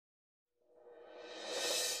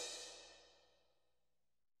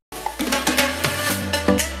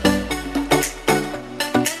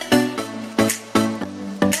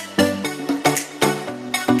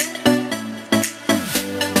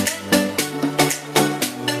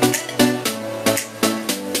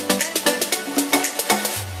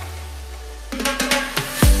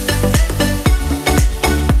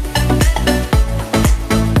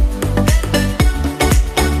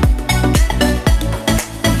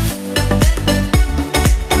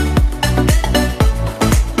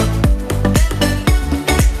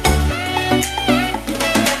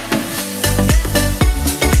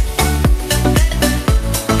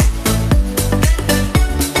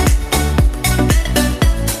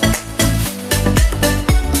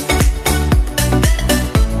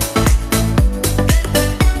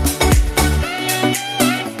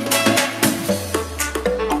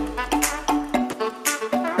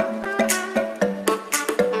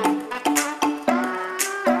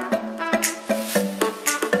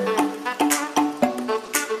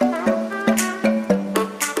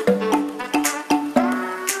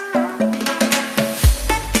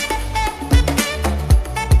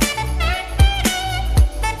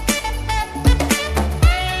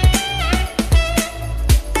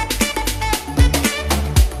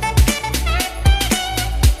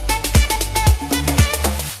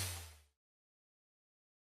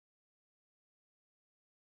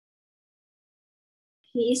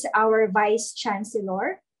He is our Vice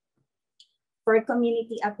Chancellor for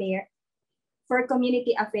Community Affairs,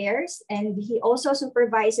 and he also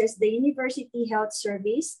supervises the University Health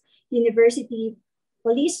Service, University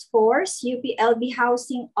Police Force, UPLB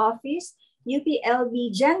Housing Office,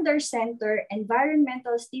 UPLB Gender Center,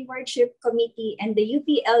 Environmental Stewardship Committee, and the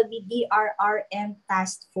UPLB DRRM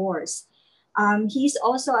Task Force. He's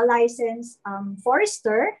also a licensed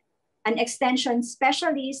forester, an extension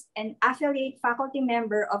specialist, and affiliate faculty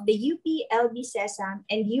member of the UPLB SESAM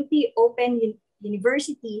and UP Open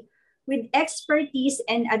University, with expertise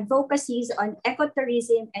and advocacies on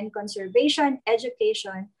ecotourism and conservation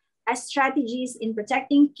education as strategies in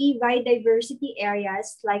protecting key biodiversity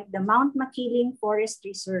areas like the Mount Makiling Forest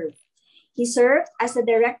Reserve. He served as the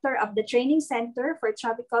director of the Training Center for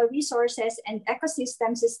Tropical Resources and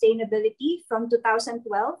Ecosystem Sustainability from 2012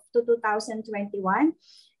 to 2021.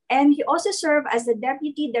 And he also served as the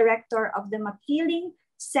deputy director of the Makiling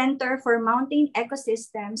Center for Mountain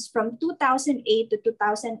Ecosystems from 2008 to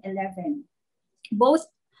 2011, both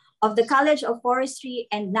of the College of Forestry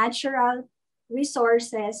and Natural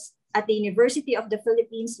Resources at the University of the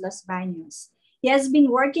Philippines, Los Baños. He has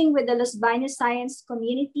been working with the Los Baños Science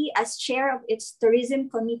Community as chair of its tourism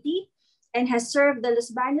committee and has served the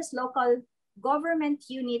Los Baños local government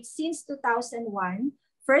unit since 2001,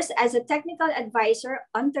 first as a technical advisor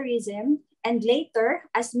on tourism and later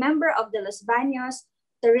as member of the Los Baños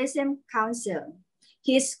Tourism Council.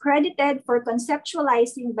 He is credited for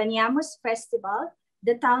conceptualizing Baños Festival,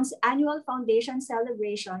 the town's annual foundation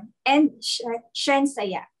celebration, and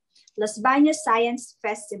Shensaya, Los Baños Science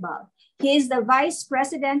Festival. He is the vice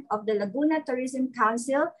president of the Laguna Tourism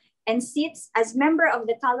Council and sits as member of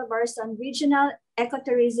the Calabarzon Regional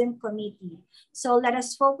Ecotourism Committee. So let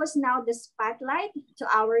us focus now the spotlight to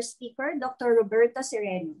our speaker, Dr. Roberto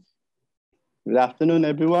Cereno. Good afternoon,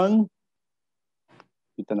 everyone.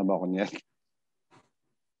 Kita na ba ako niyan?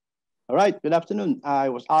 All right, good afternoon.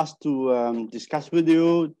 I was asked to discuss with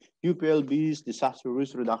you UPLB's Disaster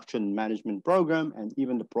Risk Reduction Management Program and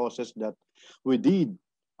even the process that we did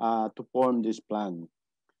to form this plan.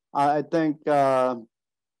 I thank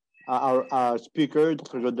our speaker,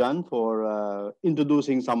 Dr. Rodan, for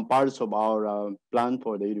introducing some parts of our plan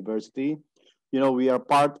for the university. You know, we are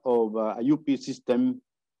part of a UP system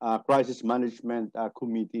crisis management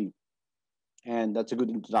committee. And that's a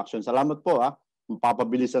good introduction. Salamat po,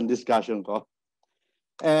 mapapabilis ang discussion ko.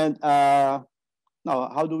 And now,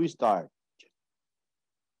 how do we start?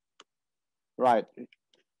 Right.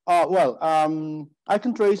 I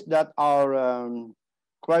can trace that our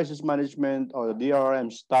crisis management or the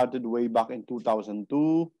DRM started way back in 2002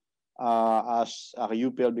 as a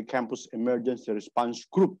UPLB Campus Emergency Response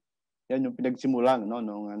Group. Yan yung pinagsimulan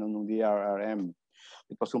nung DRRM.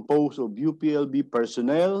 It was composed of UPLB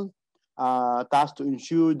personnel, tasked to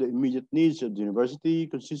ensure the immediate needs of the university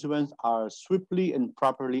constituents are swiftly and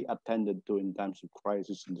properly attended to in times of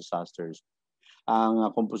crisis and disasters.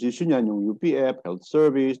 Ang composition niyan yung UPF, Health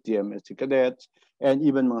Service, DMSC cadets, and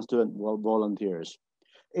even mga student volunteers.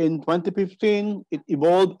 In 2015, it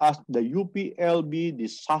evolved as the UPLB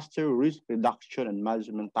Disaster Risk Reduction and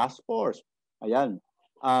Management Task Force. Ayan,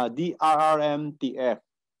 DRRMTF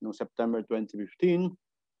noong September 2015.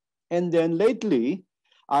 And then lately,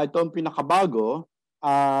 ito ang pinakabago,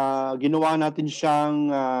 ginawa natin siyang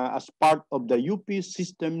as part of the UP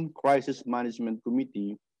System Crisis Management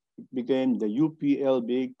Committee. It became the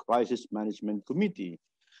UPLB Crisis Management Committee.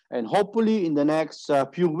 And hopefully in the next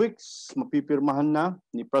few weeks, mapipirmahan na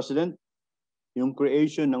ni President yung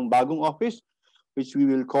creation ng bagong office, which we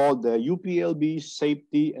will call the UPLB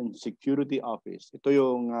Safety and Security Office. Ito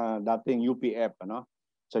yung dating UPF.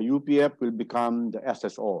 So UPF will become the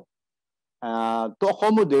SSO. To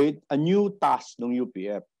accommodate a new task ng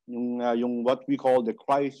UPF, yung what we call the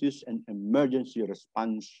Crisis and Emergency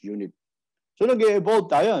Response Unit. So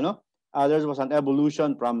nag-evolve tayo, no? There was an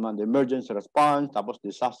evolution from the emergency response, tapos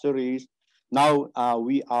disaster risk. Now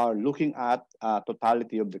we are looking at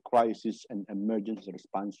totality of the Crisis and Emergency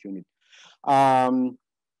Response Unit.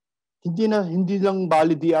 Hindi lang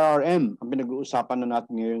bali DRRM ang pinag-uusapan na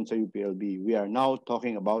natin ngayon sa UPLB. We are now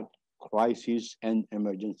talking about crisis and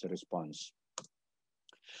emergency response.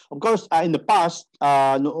 Of course, in the past,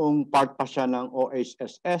 noong part pa siya ng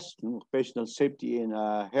OHSS, Occupational Safety and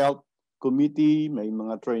Health Committee, may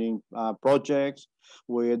mga training projects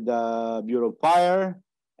with the Bureau of Fire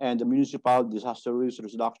and the Municipal Disaster Risk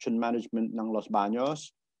Reduction Management ng Los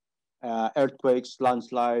Baños, earthquakes,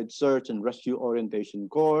 landslides, search and rescue orientation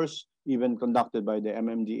course, even conducted by the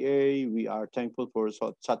MMDA. We are thankful for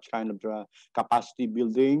such kind of capacity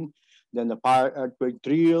building. Then the fire earthquake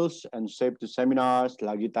drills and safety seminars,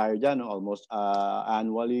 lagi tayo dyan, no? Almost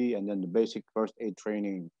annually, and then the basic first aid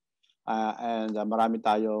training. And marami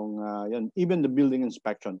tayong, yan, even the building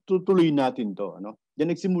inspection, tutuloy natin to. Ano?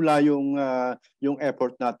 Yan nagsimula yung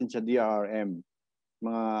effort natin sa DRRM,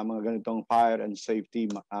 mga ganitong fire and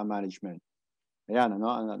safety management. Ayan,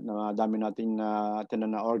 ano, dami nating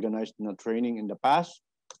na-organized na training in the past.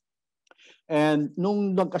 And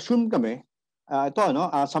nung nag-assume kami, ito,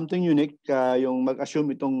 something unique, yung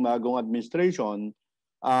mag-assume itong bagong administration,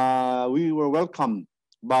 we were welcomed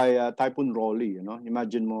by Typhoon Rolly.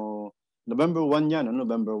 Imagine mo, November 1 yan,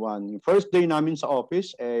 November 1. Yung first day namin sa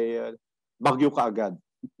office, bagyo kaagad.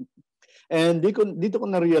 And dito ko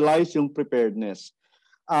na-realize yung preparedness.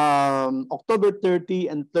 October 30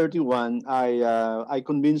 and 31, I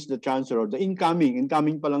convinced the Chancellor, the incoming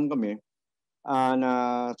pa lang kami,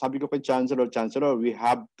 na sabi ko kay Chancellor, we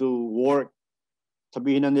have to work.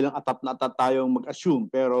 Sabihin na nilang atat na atat tayong mag-assume,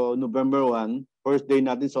 pero November 1, first day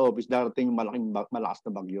natin sa office, darating yung malakas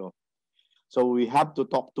na bagyo. So we have to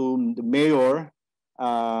talk to the mayor,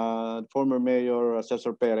 former Mayor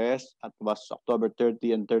Cesar Perez, at was October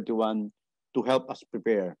 30 and 31 to help us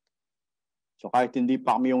prepare. So kahit hindi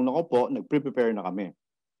pa kami yung nakaupo, nag-prepare na kami.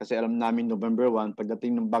 Kasi alam namin November 1,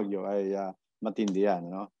 pagdating ng bagyo ay matindi yan.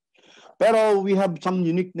 Pero we have some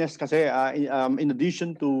uniqueness kasi in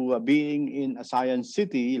addition to being in a science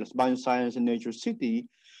city, Los Baños Science and Nature City,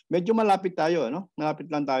 medyo malapit tayo, Malapit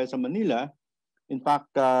lang tayo sa Manila. In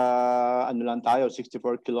fact, lang tayo,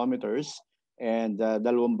 64 kilometers. And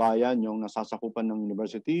dalawang bayan yung nasasakupan ng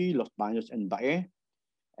university, Los Baños and Bae.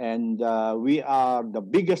 And we are the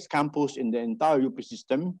biggest campus in the entire UP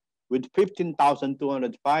system with 15,205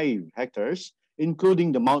 hectares, including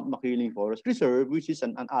the Mount Makiling Forest Reserve, which is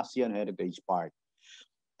an ASEAN Heritage Park.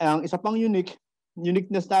 Ang isa pang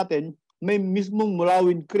uniqueness natin, may mismong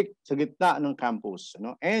Mulawin Creek sa gitna ng campus,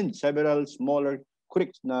 and several smaller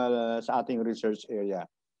creeks na sa ating research area.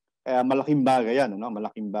 Malaking bagay yan,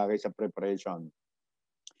 malaking bagay sa preparation.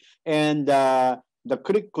 And the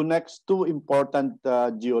creek connects two important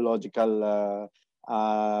geological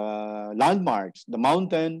landmarks, the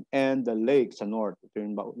mountain and the lake sa north,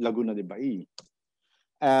 Laguna de Bai.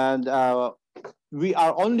 And we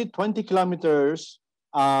are only 20 kilometers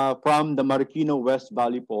from the Marikina West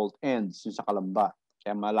Valley Fault ends sa Calamba.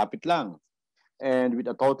 Kaya malapit lang. And with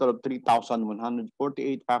a total of 3,148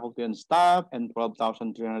 faculty and staff and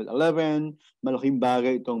 12,311, malaking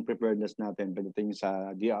bagay itong preparedness natin pagdating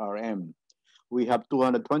sa DRM. We have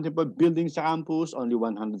 225 buildings sa campus, only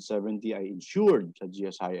 170 ay insured sa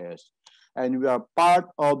GSIS. And we are part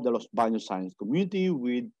of the Los Baños Science Community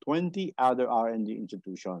with 20 other R&D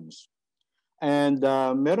institutions. And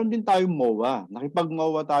meron din tayong MOA.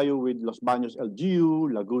 Nakipag-MOA tayo with Los Baños LGU,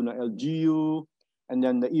 Laguna LGU, and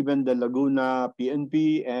then even the Laguna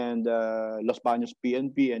PNP and Los Baños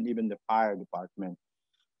PNP and even the fire department.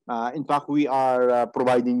 In fact, we are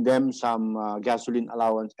providing them some gasoline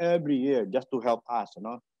allowance every year just to help us,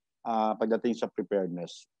 pagdating sa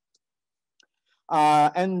preparedness.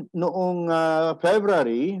 And noong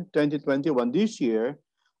February 2021, this year,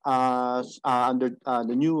 under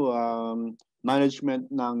the new management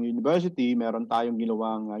ng university, meron tayong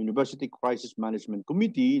ginawang University Crisis Management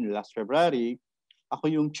Committee last February. Ako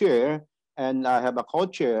yung chair, and I have a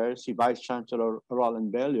co-chair, si Vice Chancellor Roland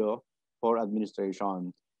Bello for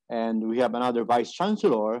administration. And we have another Vice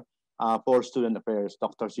Chancellor for Student Affairs,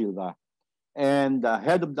 Dr. Silva. And the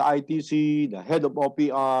head of the ITC, the head of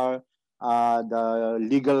OPR, the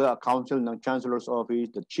legal counsel ng Chancellor's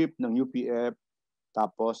Office, the chief ng UPF,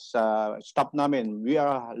 tapos staff namin. We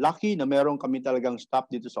are lucky na meron kami talagang staff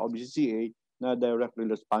dito sa OBCCA na directly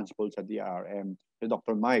responsible sa DRM, si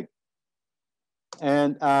Dr. Mike.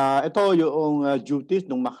 And ito yung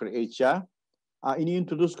duties nung ma-create siya.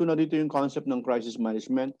 Ini-introduce ko na dito yung concept ng crisis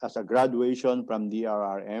management as a graduation from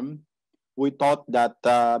DRRM. We thought that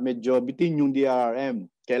medyo bitin yung DRRM.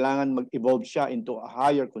 Kailangan mag-evolve siya into a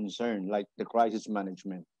higher concern like the crisis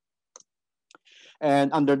management.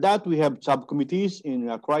 And under that, we have subcommittees in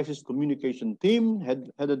a crisis communication team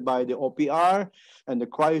headed by the OPR and the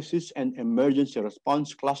crisis and emergency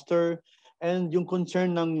response cluster. And yung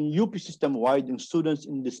concern ng UP system-wide, yung students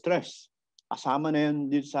in distress. Kasama na yan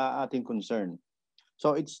dito sa ating concern.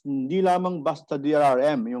 So it's hindi lamang basta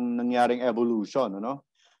DRRM yung nangyaring evolution,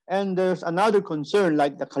 And there's another concern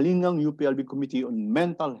like the Kalingang UPLB Committee on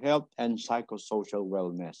Mental Health and Psychosocial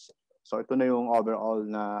Wellness. So ito na yung overall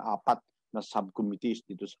na 4 na subcommittees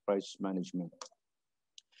dito sa crisis management.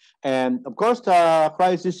 And of course, the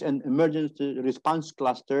crisis and emergency response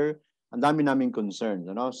cluster, ang dami naming concerns,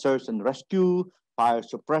 search and rescue, fire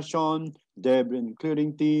suppression, debris and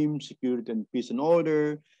clearing team, security and peace and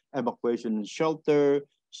order, evacuation and shelter,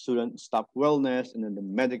 student staff wellness, and then the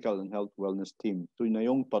medical and health wellness team. Ito na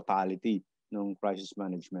yung totality ng crisis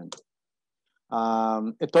management.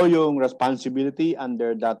 Ito yung responsibility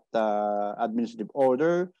under that administrative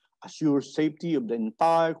order, assure safety of the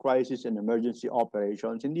entire crisis and emergency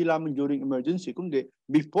operations. Hindi lamang during emergency, kundi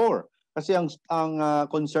before. Kasi ang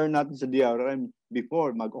concern natin sa DRM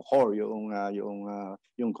before mag-occur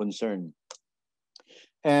yung concern.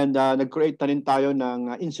 And nag-create na rin tayo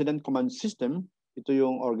ng incident command system. Ito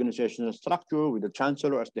yung organizational structure with the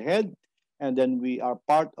Chancellor as the head. And then we are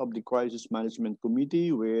part of the Crisis Management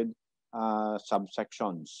Committee with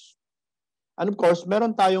subsections. And of course,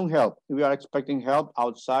 meron tayong help. We are expecting help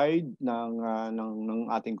outside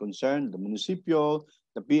ng ating concern, the munisipyo,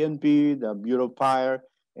 the PNP, the Bureau of Fire,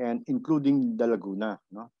 and including the Laguna.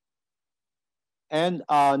 No? And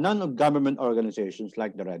non-government organizations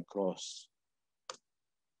like the Red Cross.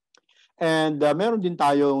 And meron din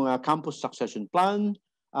tayong campus succession plan.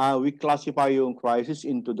 We classify yung crisis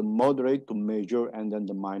into the moderate to major and then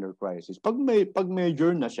the minor crisis. Pag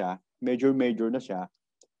major na siya, major na siya,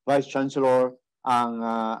 Vice Chancellor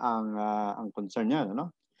ang concern niya,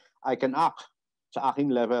 no? I can act sa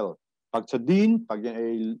aking level. Pag sa dean, pag yan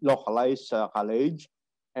ay localized sa college,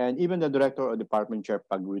 and even the director or department chair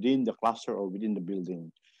pag within the cluster or within the building.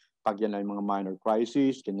 Pag yan ay mga minor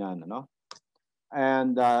crisis, ganyan, no?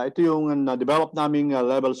 And ito yung na-develop naming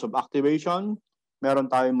levels of activation. Meron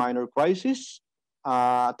tayong minor crisis,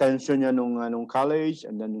 attention niya nung college,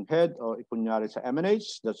 and then yung head, o kunyari sa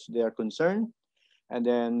MNH, that's their concern. And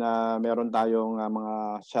then meron tayong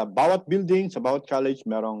sa bawat building, sa bawat college,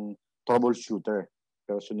 merong troubleshooter,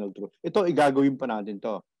 personal trouble. Ito, igagawin pa natin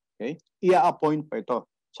to. Okay? I-appoint pa ito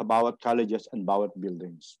sa bawat colleges and bawat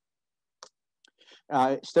buildings.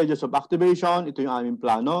 Stages of activation, ito yung aming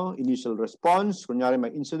plano. Initial response, kunyari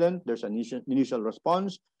may incident, there's an initial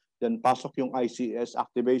response. Then pasok yung ICS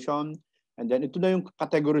activation. And then ito na yung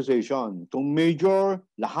categorization. Kung major,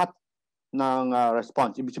 lahat ng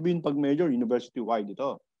response. Ibig sabihin pag major, university-wide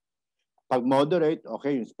ito. Pag moderate,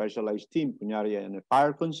 okay, yung specialized team. Kunyari yan,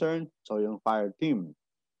 fire concern, so yung fire team.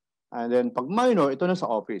 And then pag minor, ito na sa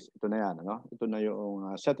office. Ito na yan. Ano? Ito na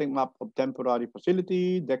yung setting up of temporary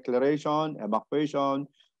facility, declaration, evacuation,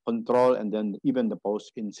 control, and then even the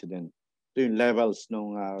post-incident. Ito yung levels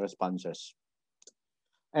ng responses.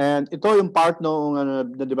 And ito yung part nung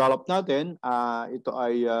na-develop natin. Ito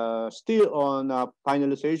ay still on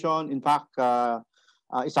finalization. In fact,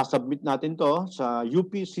 isasubmit natin to sa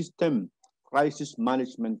UP System Crisis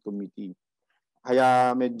Management Committee.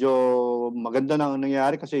 Kaya medyo maganda na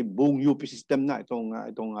nangyayari kasi buong UP system na itong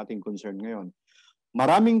ating concern ngayon.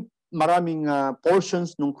 Maraming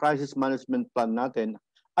portions ng crisis management plan natin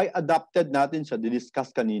ay adapted natin sa discuss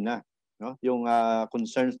kanina, no? Yung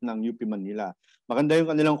concerns ng UP Manila. Maganda yung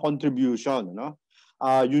kanilang contribution, no?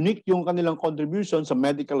 Unique yung kanilang contribution sa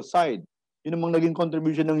medical side. Yun namang naging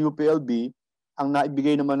contribution ng UPLB, ang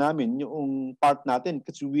naibigay naman namin yung part natin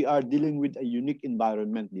kasi we are dealing with a unique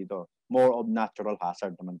environment dito. More of natural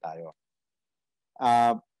hazard naman tayo.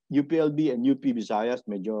 UPLB and UP Visayas,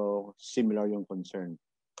 medyo similar yung concern.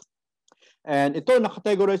 And ito,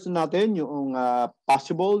 nakategorize natin yung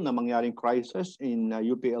possible na mangyaring crisis in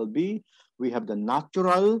UPLB. We have the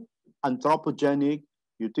natural, anthropogenic,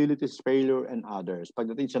 utilities failure, and others.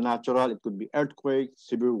 Pagdating sa natural, it could be earthquake,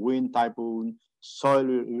 severe wind, typhoon, soil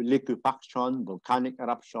liquefaction, volcanic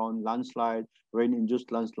eruption, landslide,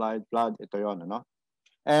 rain-induced landslide, flood. Ito yun, ano?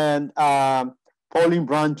 And falling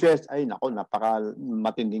branches, ay nako, napaka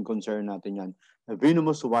matinding concern natin yan.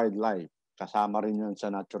 Venomous wildlife, kasama rin yan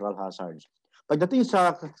sa natural hazards. Pagdating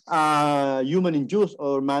sa human-induced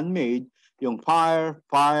or man-made, yung fire,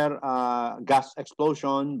 gas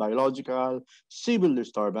explosion, biological, civil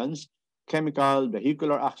disturbance, chemical,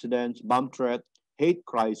 vehicular accidents, bomb threat, hate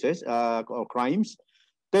crisis or crimes,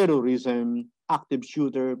 terrorism, active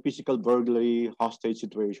shooter, physical burglary, hostage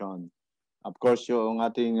situation. Of course, yung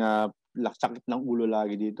ating sakit ng ulo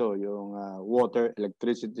lagi dito, yung water,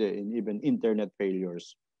 electricity, and even internet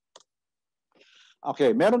failures.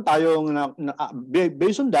 Okay, meron tayong,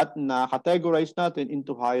 based on that, na-categorize natin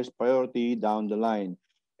into highest priority down the line.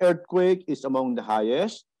 Earthquake is among the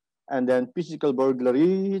highest, and then physical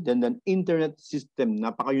burglary, then internet system.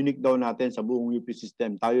 Napaka-unique daw natin sa buong UP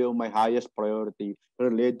system. Tayo may highest priority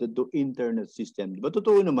related to internet system. Diba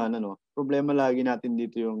totoo naman, ano? Problema lagi natin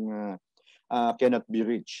dito yung cannot be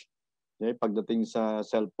reached. Okay? Pagdating sa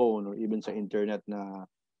cellphone or even sa internet na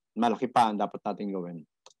malaki pa ang dapat natin gawin.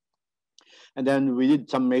 And then we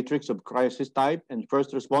did some matrix of crisis type and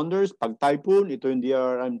first responders. Pag typhoon, ito yung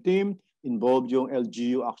DRM team. Involved yung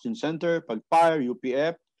LGU Action Center, pag fire,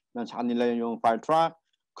 UPF, nasa kanila yung fire truck,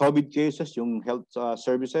 COVID cases, yung health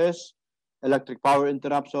services, electric power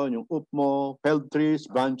interruption, yung UPMO, field trees,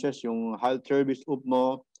 branches, yung health service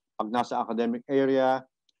UPMO, pag nasa academic area,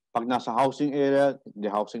 pag nasa housing area, the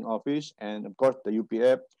housing office, and of course, the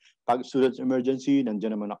UPF. Pag students emergency,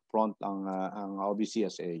 nandiyan naman up-front ang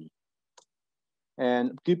OBCSA.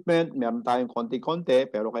 And equipment, meron tayong konti-konti,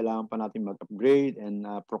 pero kailangan pa natin mag-upgrade and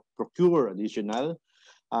procure additional.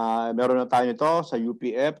 Meron na tayo nito sa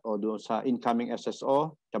UPF o doon sa incoming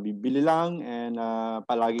SSO. Kabibili lang and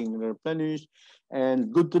palaging replenish.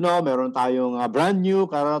 And good to know, meron tayong brand new,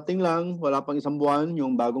 karating lang, wala pang isang buwan,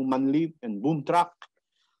 yung bagong manleaf and boom truck.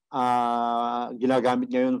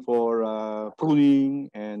 Ginagamit ngayon for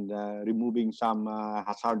pruning and removing some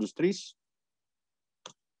hazardous trees.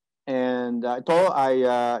 And ito ay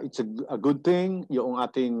it's a good thing yung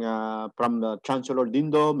ating from the Chancellor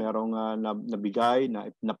Dindo merong nabigay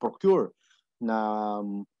na procure na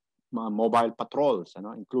mga mobile patrols,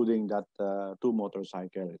 including that 2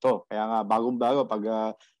 motorcycle. Ito kaya nga bagong-bago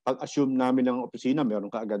pag-assume namin ng opisina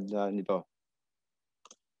meron kaagad nito.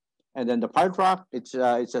 And then the fire truck, it's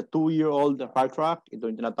a 2-year-old fire truck. Ito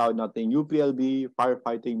yung tinatawag natin UPLB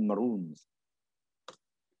Firefighting Maroons.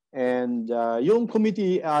 And yung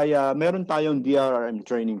committee ay meron tayong DRRM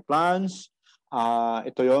training plans.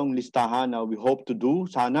 Ito yung listahan na we hope to do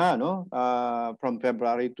sana from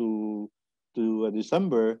February to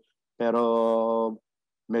December, pero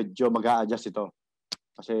medyo mag-a-adjust ito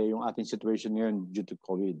kasi yung ating situation ngayon due to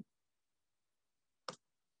COVID.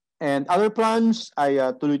 And other plans ay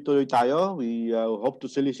tuloy-tuloy tayo. We hope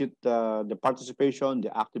to solicit the participation,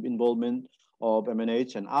 the active involvement of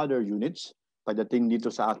MNH and other units pagdating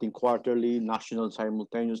dito sa ating quarterly national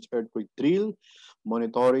simultaneous earthquake drill,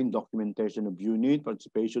 monitoring, documentation of unit,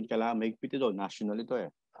 participation, kailangan mahigpit ito, national ito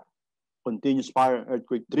eh. Continuous fire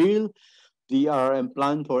earthquake drill, DRM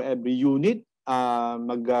plan for every unit.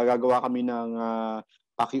 Maggagawa kami ng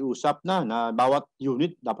pakiusap na bawat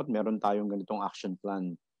unit dapat meron tayong ganitong action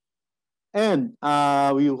plan. And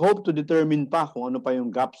we hope to determine pa kung ano pa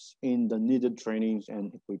yung gaps in the needed trainings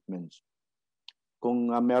and equipments.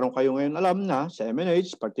 Kung meron kayo ngayon alam na sa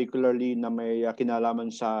MNH, particularly na may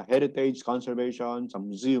kinalaman sa heritage conservation, sa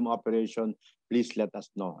museum operation, please let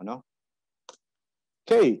us know.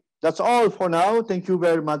 Okay, that's all for now. Thank you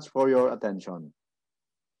very much for your attention.